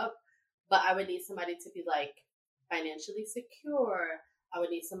fucked up. But I would need somebody to be like financially secure. I would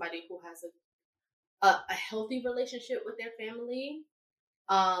need somebody who has a healthy relationship with their family.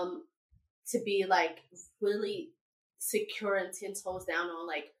 To be like really secure and 10 toes down on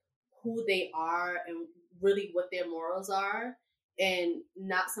like who they are and really what their morals are, and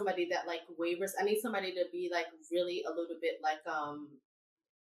not somebody that like wavers. I need somebody to be like really a little bit like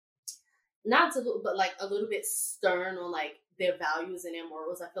not a little, but like a little bit stern on like their values and their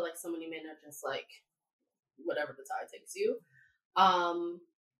morals. I feel like so many men are just like whatever the tide takes you.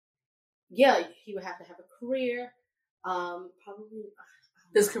 Yeah, he would have to have a career. Probably.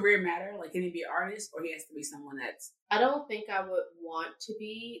 Does career matter? Like, can he be an artist, or he has to be someone that's? I don't think I would want to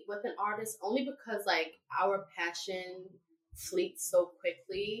be with an artist, only because like our passion fleets so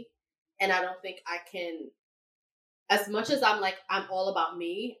quickly, and I don't think I can. As much as I'm like, I'm all about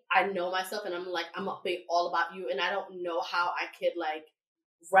me, I know myself, and I'm like, I'm gonna be all about you, and I don't know how I could like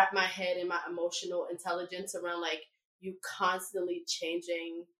wrap my head and my emotional intelligence around like you constantly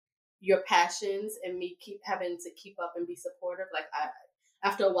changing your passions and me keep having to keep up and be supportive. Like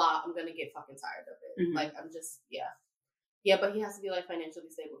after a while, I'm gonna get fucking tired of it. Mm-hmm. Like I'm just yeah. But he has to be like financially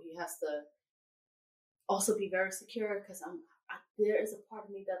stable. He has to also be very secure because there is a part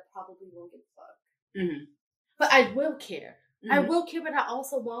of me that probably won't give a fuck. Mm-hmm. But I will care. Mm-hmm. I will care, but I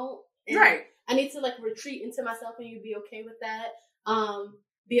also won't. And right. I need to like retreat into myself, and you be okay with that.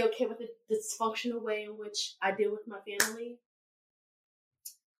 Be okay with the dysfunctional way in which I deal with my family.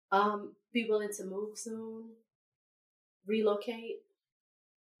 Be willing to move soon. Relocate.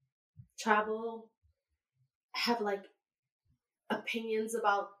 Travel. Have like opinions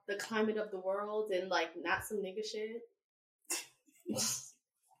about the climate of the world and like not some nigga shit.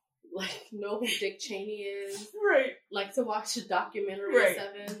 Like know who Dick Cheney is. Right. Like to watch a documentary at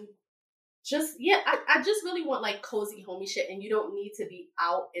 7. Just, yeah, I just really want like cozy homie shit, and you don't need to be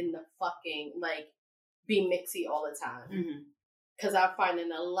out in the fucking, like, be mixy all the time. Mm-hmm. Because I'm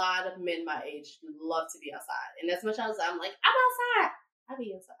finding a lot of men my age love to be outside. And as much as I'm like, I'm outside, I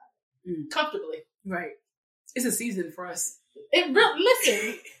be inside. Mm. Comfortably. Right. It's a season for us.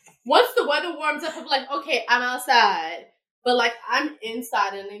 Listen, once the weather warms up, I'm like, okay, I'm outside. But, like, I'm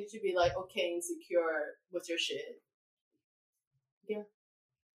inside and I need to be, like, okay and secure with your shit. Yeah.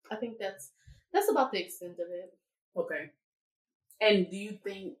 I think that's about the extent of it. Okay. And do you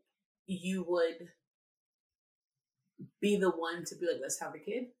think you would be the one to be like, let's have a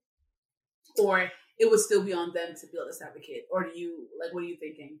kid? Or it would still be on them to be like, let's have a kid? Or do you, like, what are you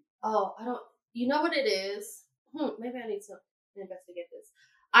thinking? Oh, I don't, you know what it is? Maybe I need to investigate this.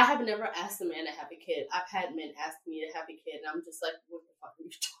 I have never asked a man to have a kid. I've had men ask me to have a kid, and I'm just like, what the fuck are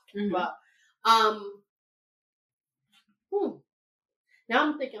you talking about? Now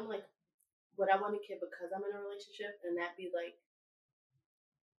I'm thinking, I'm like, would I want a kid because I'm in a relationship? And that be like,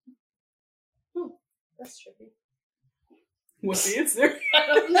 that's tricky. What's the answer? I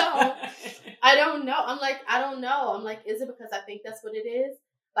don't know. I don't know. I'm like, I don't know. I'm like, is it because I think that's what it is?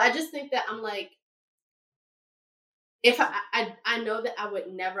 But I just think that I'm like, if I know that I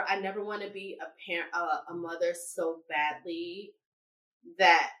never want to be a parent, a mother so badly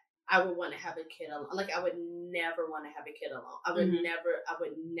that I would want to have a kid alone. Like, I would never want to have a kid alone. I would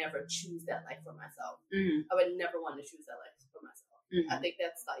never choose that life for myself. I would never want to choose that life for myself. I think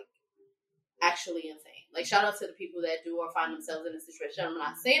that's like actually insane. Like, shout out to the people that do or find themselves in a situation. I'm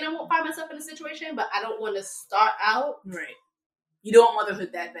not saying I won't find myself in a situation, but I don't want to start out. Right. You don't want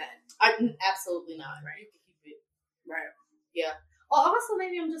motherhood that bad. Absolutely not. Right. Right. Yeah. Or also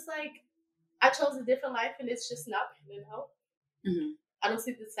maybe I'm just like, I chose a different life and it's just not panning out. I don't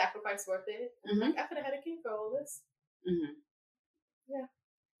see the sacrifice worth it. Like, I could have had a kid for all this. Yeah.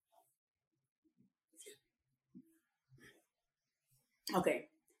 Okay.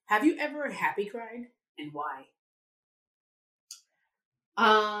 Have you ever happy cried, and why?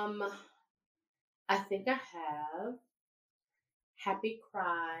 I think I have happy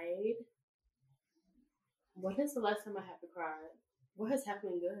cried. When is the last time I happy cried? What has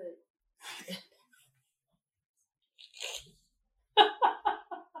happened good?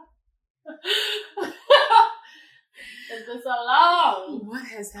 It's been so long. What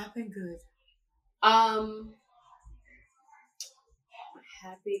has happened good?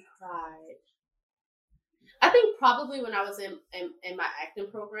 Happy cried. I think probably when I was in my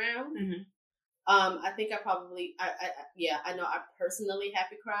acting program. I think I probably I know I personally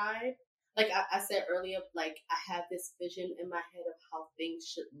happy cried. Like I said earlier, like I had this vision in my head of how things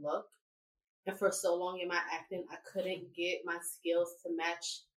should look. And for so long in my acting, I couldn't get my skills to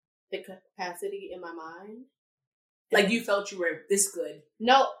match the capacity in my mind. Like you felt you were this good.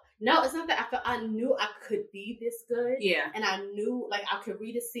 No, it's not that. I knew I could be this good. Yeah. And I knew, like, I could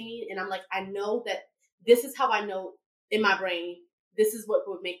read a scene and I'm like, I know that this is how I know in my brain, this is what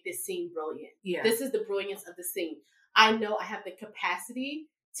would make this scene brilliant. Yeah. This is the brilliance of the scene. I know I have the capacity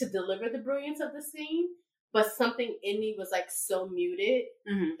to deliver the brilliance of the scene, but something in me was like so muted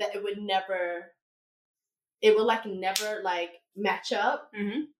that it would never match up.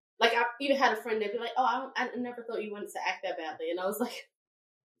 Like I even had a friend that'd be like, "Oh, I never thought you wanted to act that badly," and I was like,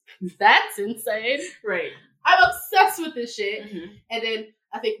 "That's insane." Right. I'm obsessed with this shit. And then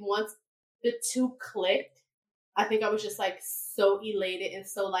I think once the two clicked, I think I was just like so elated and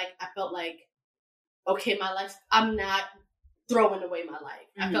so like I felt like, okay, my life. I'm not throwing away my life.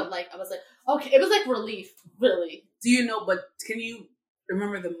 I felt like I was like, okay, it was like relief, really. Do you know? But can you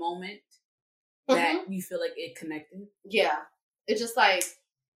remember the moment that you feel like it connected? Yeah, it's just like.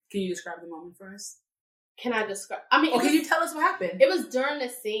 Can you describe the moment for us? Can I describe? I mean, can you tell us what happened? It was during the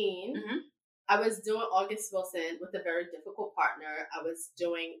scene. I was doing August Wilson with a very difficult partner. I was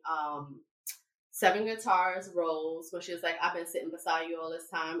doing 7 Guitars roles, where she was like, "I've been sitting beside you all this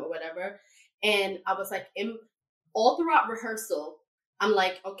time," or whatever. And I was like, all throughout rehearsal, I'm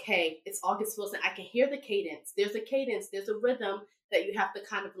like, okay, it's August Wilson. I can hear the cadence. There's a cadence. There's a rhythm that you have to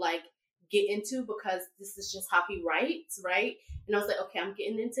kind of like get into because this is just how he writes, right? And I was like, okay, I'm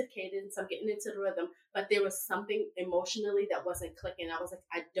getting into cadence, I'm getting into the rhythm, but there was something emotionally that wasn't clicking. I was like,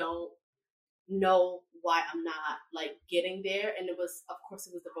 I don't know why I'm not like getting there. And it was, of course,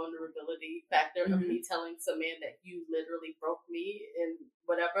 it was the vulnerability factor of me telling some man that you literally broke me and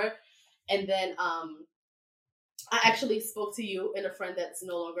whatever. And then I actually spoke to you and a friend that's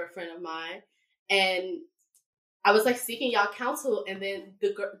no longer a friend of mine, and I was like seeking y'all counsel, and then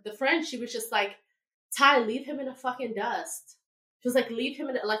the friend, she was just like, "Ty, leave him in the fucking dust." She was like, "Leave him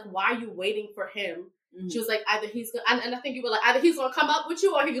in like, why are you waiting for him?" She was like, either he's gonna, and I think you were like, either he's gonna come up with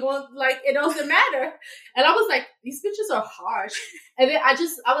you or he's gonna like, it doesn't matter. And I was like, these bitches are harsh. And then I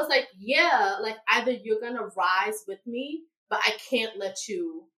was like, yeah, like either you're gonna rise with me, but I can't let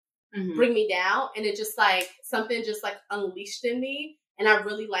you bring me down. And it just like something just like unleashed in me, and I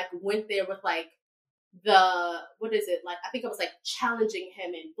really like went there with like what is it? Like, I think I was like challenging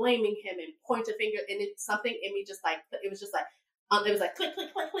him and blaming him and pointing a finger, and something in me just like, it was just like, it was like click,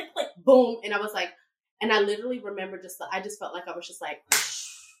 click, click, click, click, boom. And I was like, and I literally remember I just felt like I was just like,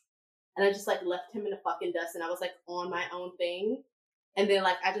 and I just like left him in the fucking dust, and I was like on my own thing. And then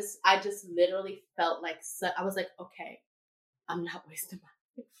like, I just literally felt like, I was like, okay, I'm not wasting my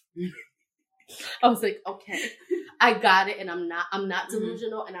life. I was like, okay, I got it, and I'm not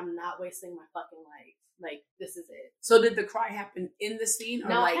delusional, and I'm not wasting my fucking life. Like, this is it. So did the cry happen in the scene? Or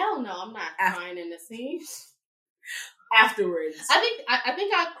no, like hell no, I'm not crying in the scene. Afterwards. I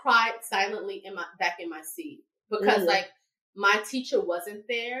think I cried silently back in my seat because like my teacher wasn't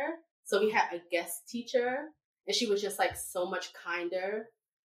there, so we had a guest teacher, and she was just like so much kinder,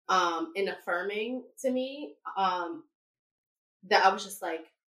 and affirming to me, that I was just like,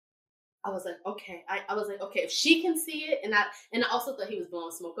 I was like, okay. I was like, okay, if she can see it, and I also thought he was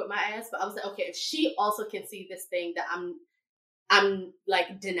blowing smoke up my ass, but I was like, okay, if she also can see this thing that I'm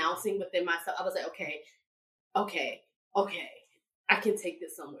like denouncing within myself, I was like, okay, I can take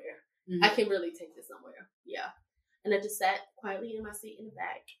this somewhere. I can really take this somewhere. Yeah. And I just sat quietly in my seat in the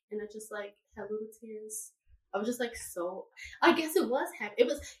back, and I just like had little tears. I was just like, so I guess it was happy. It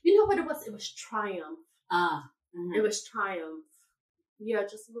was, you know what it was? It was triumph. It was triumph. Yeah,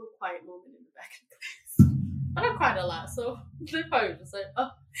 just a little quiet moment in the back of the class. But I cried a lot, so they probably just like, oh.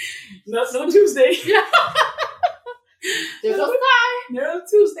 No Tuesday. Yeah. There's no Ty. No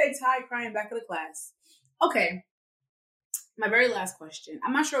Tuesday, Ty crying back of the class. Okay. My very last question.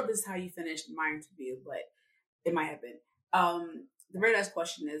 I'm not sure if this is how you finished my interview, but it might have been. The very last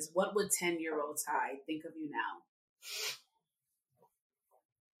question is, what would 10-year-old Ty think of you now?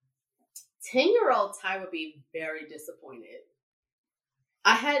 10-year-old Ty would be very disappointed.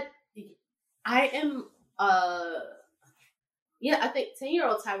 I think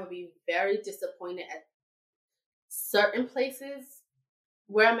 10-year-old Ty would be very disappointed at certain places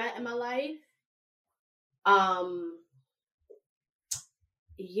where I'm at in my life.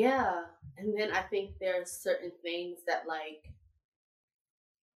 Yeah. And then I think there's certain things that like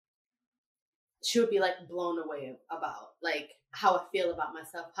she would be like blown away about, like how I feel about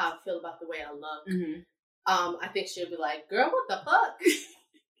myself, how I feel about the way I look. I think she'll be like, girl, what the fuck?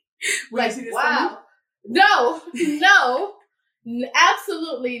 Like, wow. No,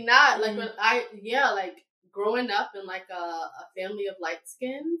 absolutely not. Like, when like growing up in like a family of light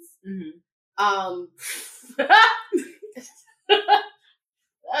skins,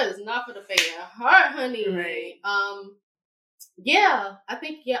 that is not for the faint of heart, honey. Right. Yeah, I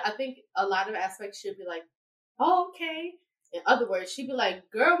think a lot of aspects should be like, oh, okay. In other words, she'd be like,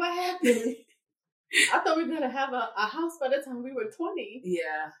 girl, what happened? I thought we were going to have a house by the time we were 20.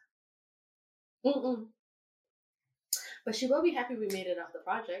 Yeah. But she will be happy we made it off the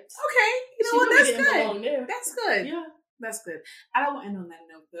project. Okay. You know what? That's good. That's good. Yeah. That's good. I don't want to end on that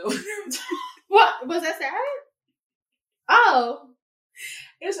note, though. What? Was that sad? Oh.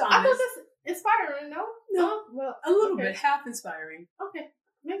 It's honest. I thought that's inspiring, no? No. Well, a little bit. Half inspiring. Okay.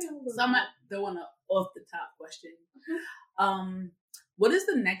 Maybe a little bit. So I'm going to throw an off-the-top question. What is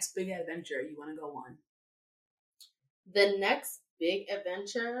the next big adventure you want to go on? The next big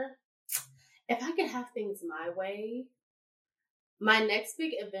adventure, if I could have things my way, my next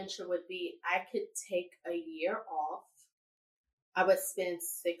big adventure would be I could take a year off. I would spend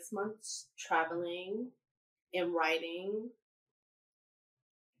 6 months traveling and writing,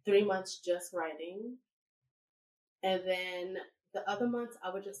 3 months just writing, and then the other months I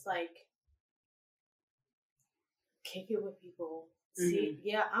would just like kick it with people. See,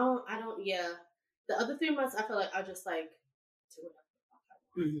 I don't. The other 3 months, I feel like I just like do whatever I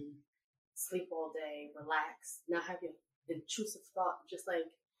want. Sleep all day, relax, not have your intrusive thought, just like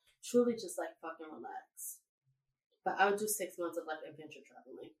truly just like fucking relax. But I would do 6 months of like adventure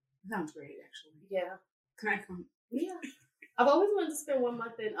traveling. Sounds great, actually. Yeah. Can I come? Yeah. I've always wanted to spend 1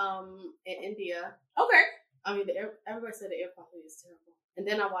 month in India. Okay. I mean, everybody said the air quality is terrible, and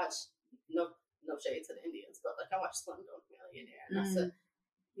then I watched no shade to the Indians, but like I watched Slumdog Millionaire, and I said,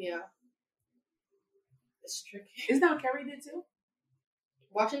 yeah, it's tricky. Isn't that what Carrie did too?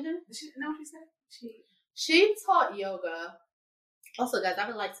 Washington? Did she know what she said? She taught yoga. Also, guys, I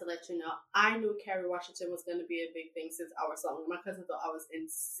would like to let you know, I knew Kerry Washington was going to be a big thing since our song. My cousin thought I was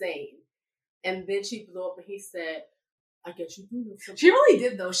insane, and then she blew up, and he said, "I guess you do know something." She really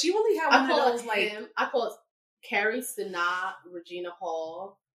did, though. She really had one of those like I called Carrie, Sanaa, Regina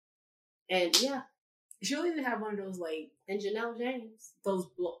Hall. And yeah, she really did have one of those like, and Janelle James.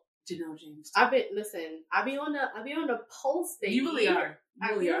 Janelle James. I be on the post. Baby. You really are.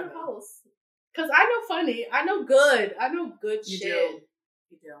 I be on the post because I know funny. I know good. I know good shit.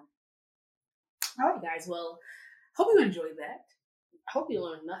 You do. All right, guys. Well, hope you enjoyed that. I hope you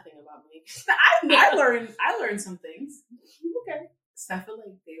learned nothing about me. I learned some things. Okay. So I feel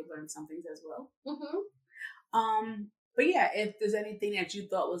like they learned some things as well. Mm-hmm. But yeah, if there's anything that you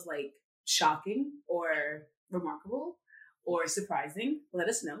thought was like shocking or remarkable or surprising, let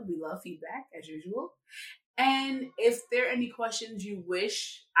us know. We love feedback as usual. And if there are any questions you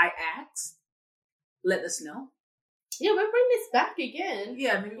wish I asked, let us know. Yeah, we'll bring this back again.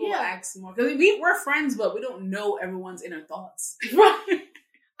 Yeah, maybe we'll ask more. Because we're friends, but we don't know everyone's inner thoughts. Right.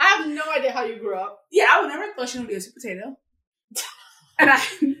 I have no idea how you grew up. Yeah, I would never thought she would be a sweet potato. And I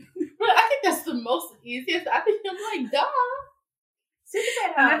think that's the most easiest. I think I'm like, duh. Sweet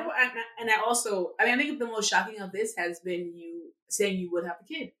potato. And I also, I think the most shocking of this has been you saying you would have a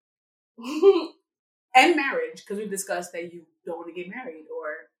kid. And marriage, because we've discussed that you don't want to get married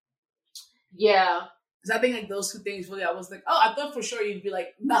or... Yeah. Because I think like those two things really, I was like, oh, I thought for sure you'd be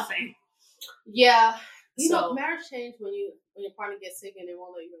like, nothing. Yeah. You know, marriage change when your partner gets sick and they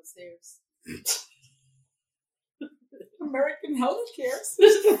won't let you upstairs. American healthcare.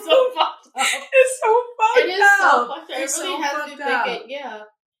 This is so fucked up. It's so fucked up. It is so fucked up. It It's really so has fucked me up. thinking, yeah.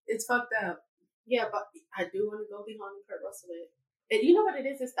 It's fucked up. Yeah, but I do want to go behind Kurt Russell. And you know what it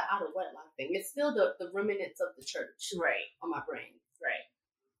is? It's the out of wedlock thing. It's still the remnants of the church, right, on my brain. Right.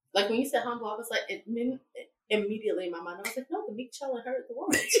 Like when you said humble, I was like, immediately in my mind, I was like, no, the meek shall inherit the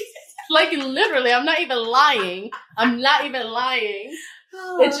world. Like literally, I'm not even lying.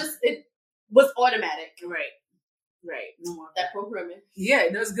 It was automatic. Right. No more. That programming. Yeah,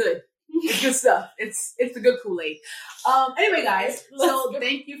 no, it's good. It's good stuff. It's the good Kool-Aid. Anyway, guys, so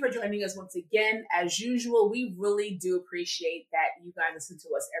thank you for joining us once again. As usual, we really do appreciate that you guys listen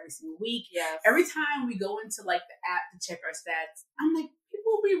to us every single week. Yes. Every time we go into like the app to check our stats, I'm like,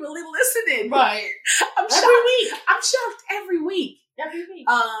 people be really listening. Right. I'm shocked every week. Every week.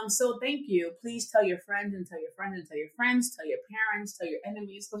 So thank you. Please tell your friends and tell your friends and tell your friends, tell your parents, tell your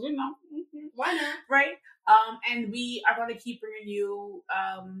enemies, because why not? Right? And we are going to keep bringing you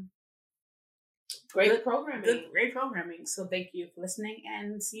great programming. Great programming. So thank you for listening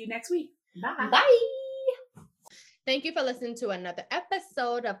and see you next week. Bye. Bye. Thank you for listening to another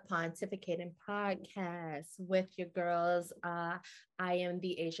episode of Pontificating Podcast with your girls. I am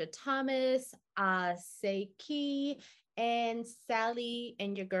the Asia Thomas, Seiki, and Sally,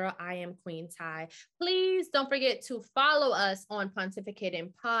 and your girl, I am Queen Ty. Please don't forget to follow us on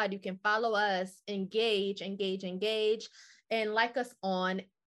Pontificating Pod. You can follow us, engage, and like us on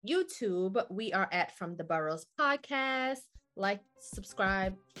YouTube. We are at From the Boroughs Podcast. Like,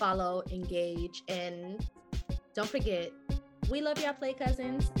 subscribe, follow, engage, and don't forget, we love y'all, play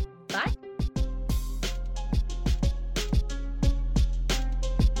cousins. Bye.